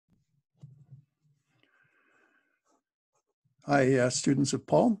Hi, students of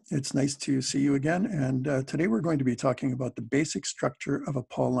Paul. It's nice to see you again. And today we're going to be talking about the basic structure of a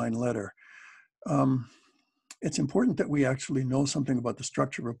Pauline letter. Um, it's important that we actually know something about the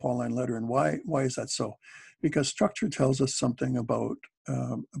structure of a Pauline letter. And why is that so? Because structure tells us something about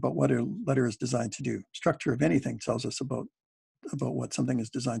what a letter is designed to do. Structure of anything tells us about what something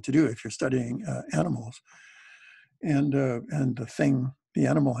is designed to do. If you're studying animals and the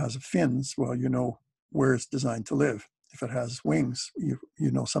animal has fins, well, you know where it's designed to live. If it has wings, you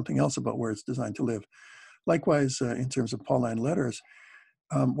know something else about where it's designed to live. Likewise, in terms of Pauline letters,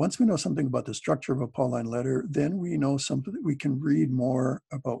 once we know something about the structure of a Pauline letter, then we know something. We can read more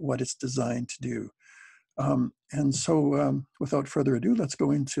about what it's designed to do. Without further ado, let's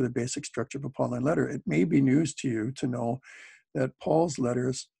go into the basic structure of a Pauline letter. It may be news to you to know that Paul's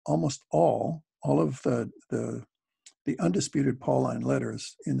letters, almost all of the undisputed Pauline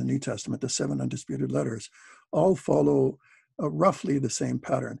letters in the New Testament, the 7 undisputed letters, all follow roughly the same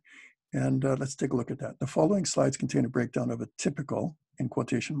pattern. And let's take a look at that. The following slides contain a breakdown of a typical, in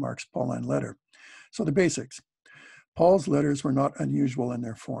quotation marks, Pauline letter. So the basics. Paul's letters were not unusual in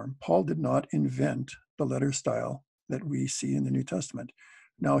their form. Paul did not invent the letter style that we see in the New Testament.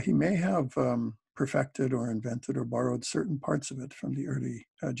 Now, he may have perfected or invented or borrowed certain parts of it from the early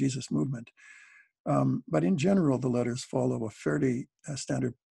Jesus movement. But in general, the letters follow a fairly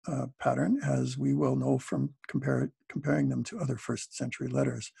standard pattern, as we will know from comparing them to other first century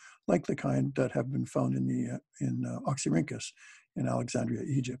letters, like the kind that have been found in Oxyrhynchus in Alexandria,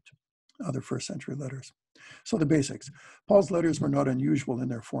 Egypt, other first century letters. So the basics. Paul's letters were not unusual in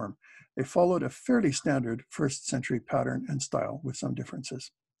their form. They followed a fairly standard first century pattern and style with some differences.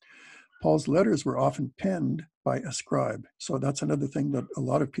 Paul's letters were often penned by a scribe. So that's another thing that a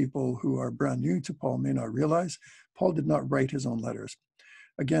lot of people who are brand new to Paul may not realize. Paul did not write his own letters.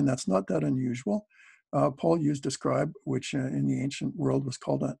 Again, that's not that unusual. Paul used a scribe, which in the ancient world was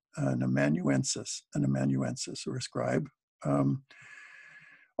called an amanuensis, or a scribe.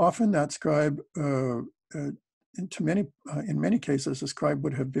 Often that scribe, in many cases, a scribe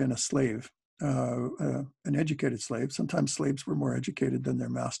would have been a slave. An educated slave. Sometimes slaves were more educated than their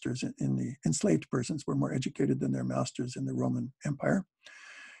masters the enslaved persons were more educated than their masters in the Roman Empire.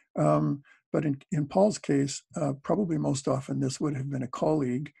 But in Paul's case, probably most often this would have been a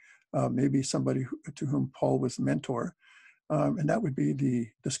colleague, maybe somebody to whom Paul was mentor, and that would be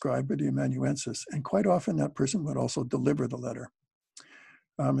the scribe or the amanuensis. And quite often that person would also deliver the letter.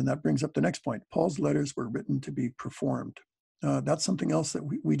 And that brings up the next point. Paul's letters were written to be performed. That's something else that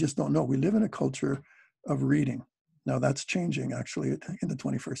we just don't know. We live in a culture of reading. Now that's changing actually in the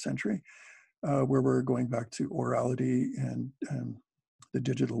 21st century, where we're going back to orality and the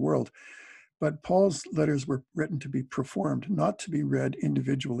digital world. But Paul's letters were written to be performed, not to be read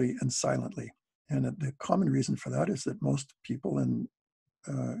individually and silently. And the common reason for that is that most people in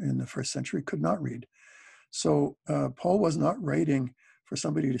the first century could not read. So Paul was not writing for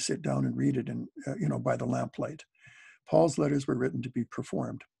somebody to sit down and read it by the lamplight. Paul's letters were written to be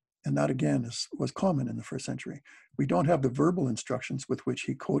performed. And that, again, was common in the first century. We don't have the verbal instructions with which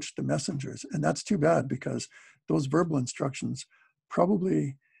he coached the messengers. And that's too bad, because those verbal instructions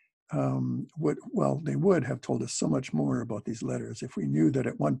probably they would have told us so much more about these letters if we knew that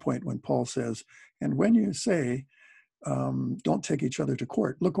at one point when Paul says, and when you say, don't take each other to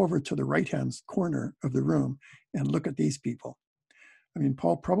court, look over to the right-hand corner of the room and look at these people. I mean,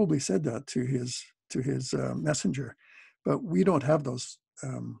 Paul probably said that to his messenger. But we don't have those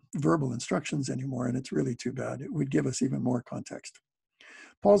verbal instructions anymore, and it's really too bad. It would give us even more context.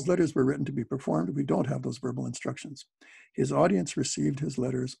 Paul's letters were written to be performed. We don't have those verbal instructions. His audience received his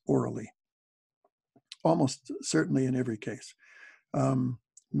letters orally, almost certainly in every case.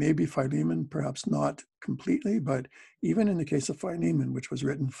 Maybe Philemon, perhaps not completely, but even in the case of Philemon, which was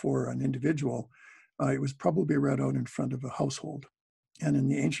written for an individual, it was probably read out in front of a household. And in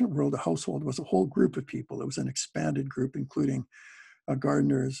the ancient world, a household was a whole group of people. It was an expanded group, including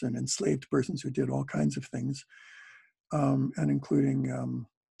gardeners and enslaved persons who did all kinds of things, and including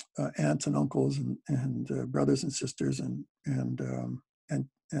aunts and uncles and brothers and sisters and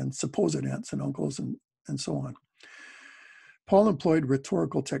supposed aunts and uncles and so on. Paul employed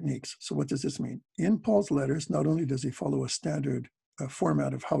rhetorical techniques. So what does this mean? In Paul's letters, not only does he follow a standard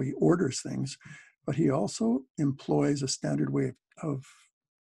format of how he orders things, but he also employs a standard way of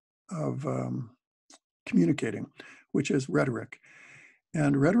communicating, which is rhetoric.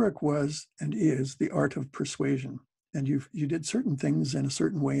 And rhetoric was and is the art of persuasion. And you did certain things in a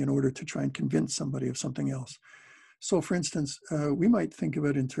certain way in order to try and convince somebody of something else. So, for instance, we might think of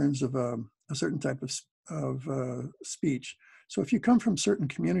it in terms of a certain type of speech. So if you come from certain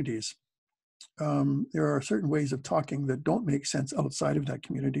communities, there are certain ways of talking that don't make sense outside of that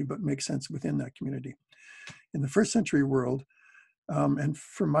community, but make sense within that community. In the first century world, and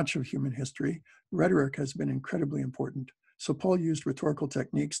for much of human history, rhetoric has been incredibly important. So Paul used rhetorical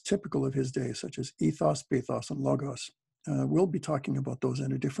techniques typical of his day, such as ethos, pathos, and logos. We'll be talking about those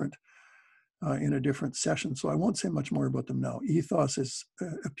in a different session, so I won't say much more about them now. Ethos is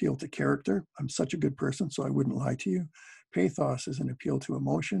appeal to character. I'm such a good person, so I wouldn't lie to you. Pathos is an appeal to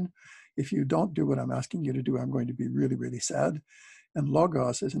emotion. If you don't do what I'm asking you to do, I'm going to be really, really sad. And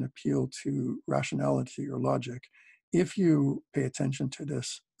logos is an appeal to rationality or logic. If you pay attention to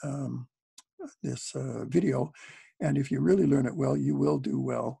this video, and if you really learn it well, you will do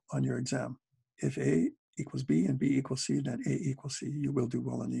well on your exam. If A equals B and B equals C, then A equals C, you will do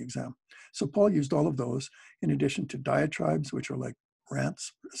well on the exam. So Paul used all of those in addition to diatribes, which are like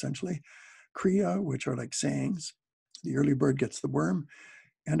rants, essentially, kriya, which are like sayings, the early bird gets the worm,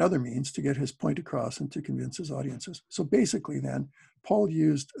 and other means to get his point across and to convince his audiences. So basically then, Paul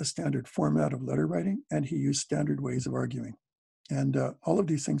used a standard format of letter writing, and he used standard ways of arguing. And all of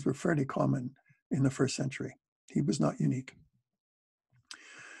these things were fairly common in the first century. He was not unique.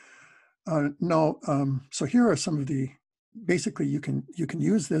 So here are some of the, basically you can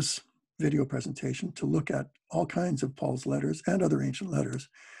use this video presentation to look at all kinds of Paul's letters and other ancient letters.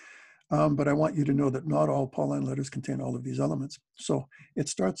 But I want you to know that not all Pauline letters contain all of these elements. So it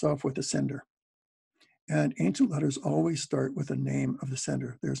starts off with a sender. And ancient letters always start with a name of the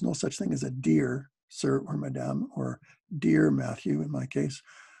sender. There's no such thing as a dear sir or madame, or dear Matthew in my case,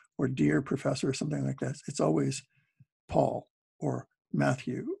 or dear professor or something like that. It's always Paul or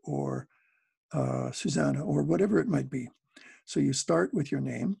Matthew or Susanna or whatever it might be. So you start with your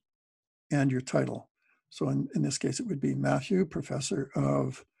name and your title. So in this case, it would be Matthew, professor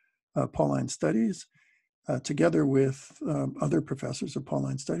of Pauline Studies, together with other professors of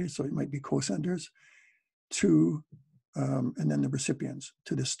Pauline Studies. So it might be co-senders to, and then the recipients,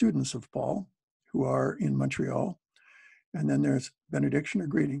 to the students of Paul who are in Montreal. And then there's benediction or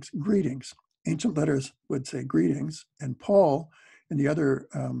greetings. Greetings. Ancient letters would say greetings, and Paul and the other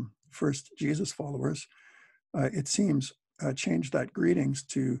first Jesus followers, it seems, changed that greetings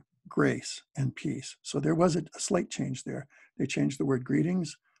to grace and peace. So there was a slight change there. They changed the word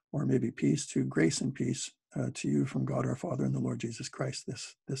greetings, or maybe peace, to grace and peace to you from God our Father and the Lord Jesus Christ,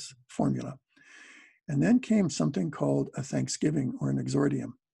 this formula. And then came something called a thanksgiving or an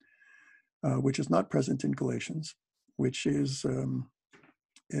exordium, which is not present in Galatians, which is a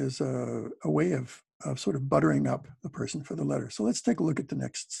way of sort of buttering up the person for the letter. So let's take a look at the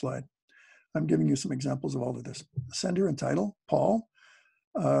next slide. I'm giving you some examples of all of this. Sender and title, Paul,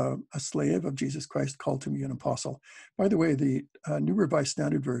 a slave of Jesus Christ, called to be an apostle. By the way, the New Revised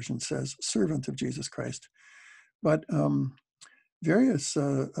Standard Version says servant of Jesus Christ. But various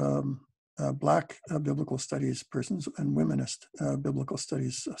Black biblical studies persons and womanist biblical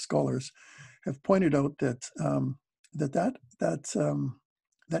studies scholars have pointed out that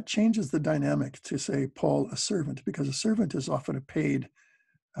that changes the dynamic to say Paul a servant, because a servant is often a paid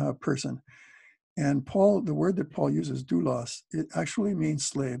person. And Paul, the word that Paul uses, doulos, it actually means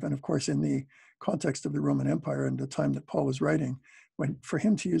slave. And of course, in the context of the Roman Empire and the time that Paul was writing, for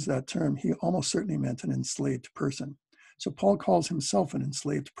him to use that term, he almost certainly meant an enslaved person. So Paul calls himself an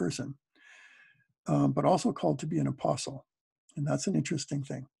enslaved person, but also called to be an apostle. And that's an interesting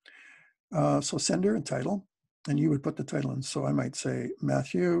thing. So sender and title, and you would put the title in. So I might say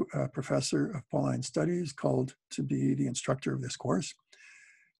Matthew, professor of Pauline Studies, called to be the instructor of this course,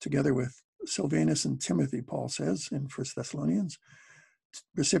 together with Silvanus and Timothy, Paul says in 1 Thessalonians,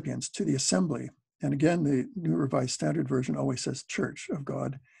 recipients to the assembly. And again, the New Revised Standard Version always says church of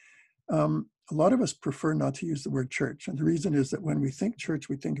God. A lot of us prefer not to use the word church. And the reason is that when we think church,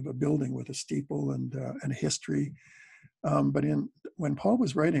 we think of a building with a steeple and a history. But when Paul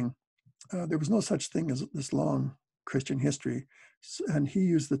was writing, there was no such thing as this long Christian history. And he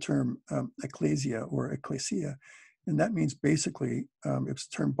used the term ecclesia or ecclesia. And that means basically, it's a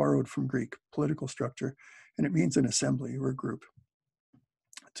term borrowed from Greek political structure, and it means an assembly or a group.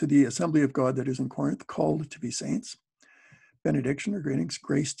 To the assembly of God that is in Corinth, called to be saints, benediction or greetings,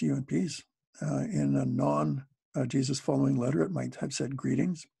 grace to you and peace. In a non-Jesus following letter, it might have said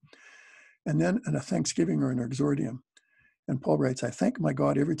greetings. And then a thanksgiving or an exordium. And Paul writes, I thank my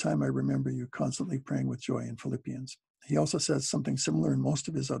God every time I remember you, constantly praying with joy in Philippians. He also says something similar in most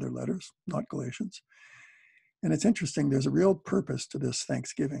of his other letters, not Galatians. And it's interesting, there's a real purpose to this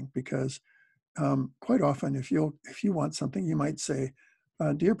thanksgiving, because quite often if you want something, you might say,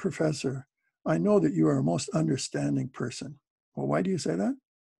 dear professor, I know that you are a most understanding person. Well, why do you say that?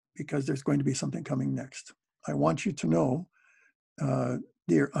 Because there's going to be something coming next. I want you to know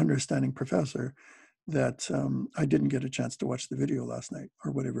dear understanding professor that I didn't get a chance to watch the video last night,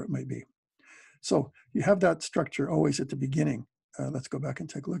 or whatever it might be. So you have that structure always at the beginning. Let's go back and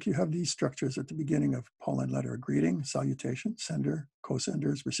take a look. You have these structures at the beginning of Pauline letter: a greeting, salutation, sender,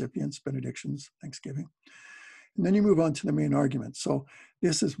 co-senders, recipients, benedictions, thanksgiving. And then you move on to the main argument. So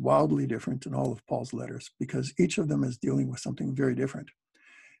this is wildly different in all of Paul's letters because each of them is dealing with something very different.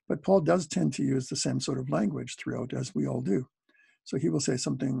 But Paul does tend to use the same sort of language throughout, as we all do. So he will say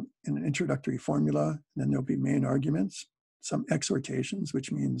something in an introductory formula, and then there'll be main arguments, some exhortations,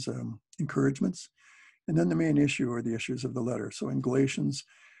 which means encouragements, and then the main issue or the issues of the letter. So in Galatians,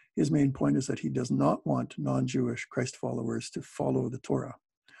 his main point is that he does not want non-Jewish Christ followers to follow the Torah.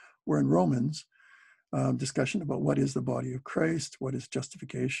 Where in Romans, discussion about what is the body of Christ, what is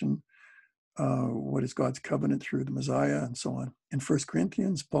justification, what is God's covenant through the Messiah, and so on. In 1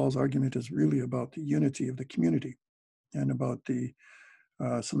 Corinthians, Paul's argument is really about the unity of the community and about the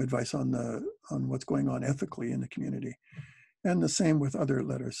some advice on what's going on ethically in the community. And the same with other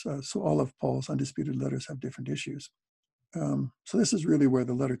letters. So all of Paul's undisputed letters have different issues. So this is really where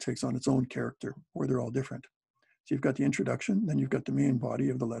the letter takes on its own character, where they're all different. So you've got the introduction, then you've got the main body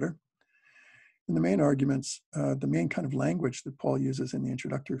of the letter. And the main arguments, the main kind of language that Paul uses in the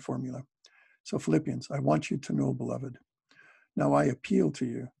introductory formula. So Philippians, I want you to know, beloved. Now I appeal to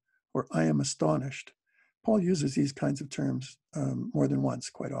you, or I am astonished. Paul uses these kinds of terms more than once,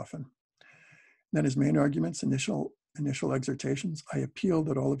 quite often. Then his main arguments, initial exhortations, I appeal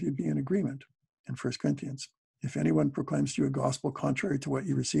that all of you be in agreement in 1 Corinthians. If anyone proclaims to you a gospel contrary to what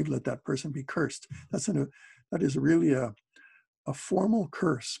you received, let that person be cursed. That is really a formal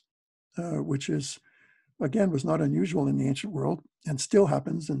curse, which is, again, was not unusual in the ancient world and still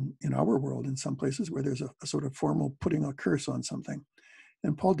happens in our world in some places where there's a sort of formal putting a curse on something.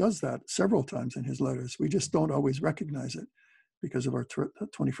 And Paul does that several times in his letters. We just don't always recognize it because of our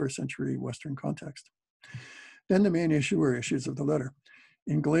 21st century Western context. Then the main issue or issues of the letter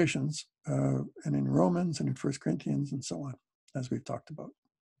in Galatians and in Romans and in 1 Corinthians and so on, as we've talked about.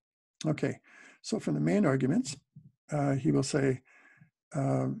 Okay, so from the main arguments, he will say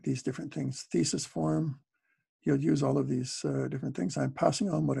these different things. Thesis form, he'll use all of these different things. I'm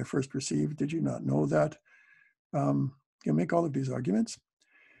passing on what I first received. Did you not know that? He'll make all of these arguments.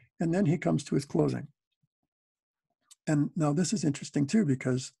 And then he comes to his closing. And now this is interesting too,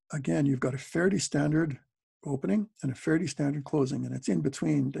 because again, you've got a fairly standard opening and a fairly standard closing, and it's in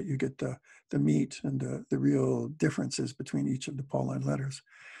between that you get the meat and the real differences between each of the Pauline letters.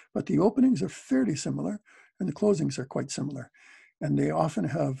 But the openings are fairly similar and the closings are quite similar. And they often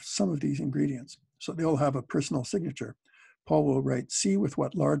have some of these ingredients. So they'll have a personal signature. Paul will write, see with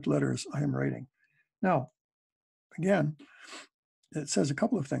what large letters I am writing. Now, again, it says a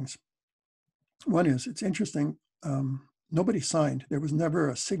couple of things. One is, it's interesting, nobody signed. There was never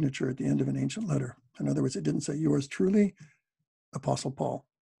a signature at the end of an ancient letter. In other words, it didn't say, yours truly, Apostle Paul.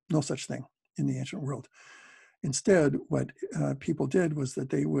 No such thing in the ancient world. Instead, what people did was that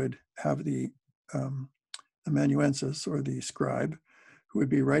they would have the amanuensis, or the scribe, who would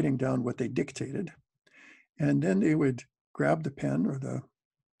be writing down what they dictated. And then they would grab the pen or the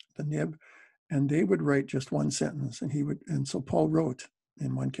nib, and they would write just one sentence. And so Paul wrote,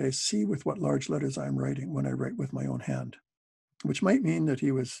 in one case, see with what large letters I'm writing when I write with my own hand, which might mean that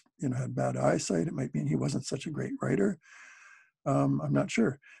he was, had bad eyesight. It might mean he wasn't such a great writer. I'm not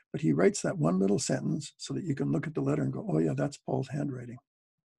sure, but he writes that one little sentence so that you can look at the letter and go, oh yeah, that's Paul's handwriting.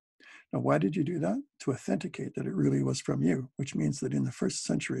 Now, why did you do that? To authenticate that it really was from you, which means that in the first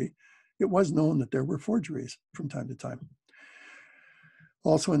century, it was known that there were forgeries from time to time.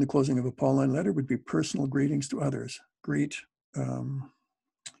 Also, in the closing of a Pauline letter would be personal greetings to others. Greet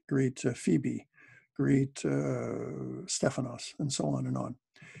Phoebe, greet Stephanos, and so on and on.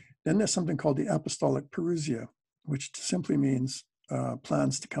 Then there's something called the apostolic parousia, which simply means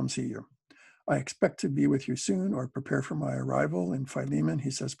plans to come see you. I expect to be with you soon, or prepare for my arrival. In Philemon, he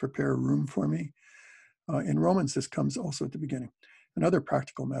says, prepare a room for me. In Romans, this comes also at the beginning, and other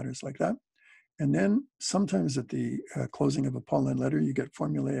practical matters like that. And then sometimes at the closing of a Pauline letter, you get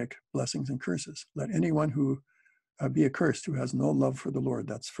formulaic blessings and curses. Let anyone who be accursed who has no love for the Lord.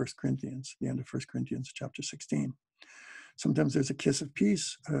 That's 1 Corinthians, the end of 1 Corinthians chapter 16. Sometimes there's a kiss of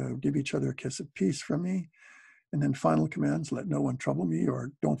peace. Give each other a kiss of peace from me. And then final commands, let no one trouble me,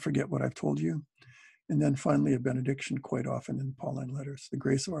 or don't forget what I've told you. And then finally, a benediction, quite often in Pauline letters. The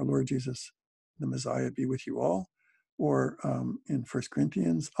grace of our Lord Jesus, the Messiah, be with you all. Or in 1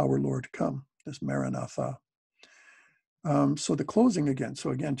 Corinthians, our Lord come, this Maranatha. So the closing again,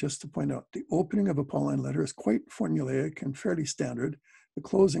 just to point out, the opening of a Pauline letter is quite formulaic and fairly standard. The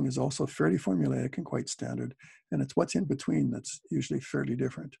closing is also fairly formulaic and quite standard, and it's what's in between that's usually fairly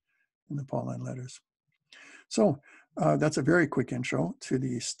different in the Pauline letters. So that's a very quick intro to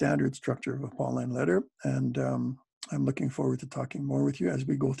the standard structure of a Pauline letter, and I'm looking forward to talking more with you as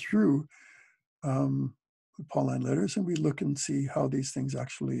we go through the Pauline letters and we look and see how these things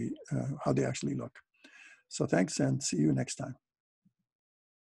actually, how they actually look. So thanks, and see you next time.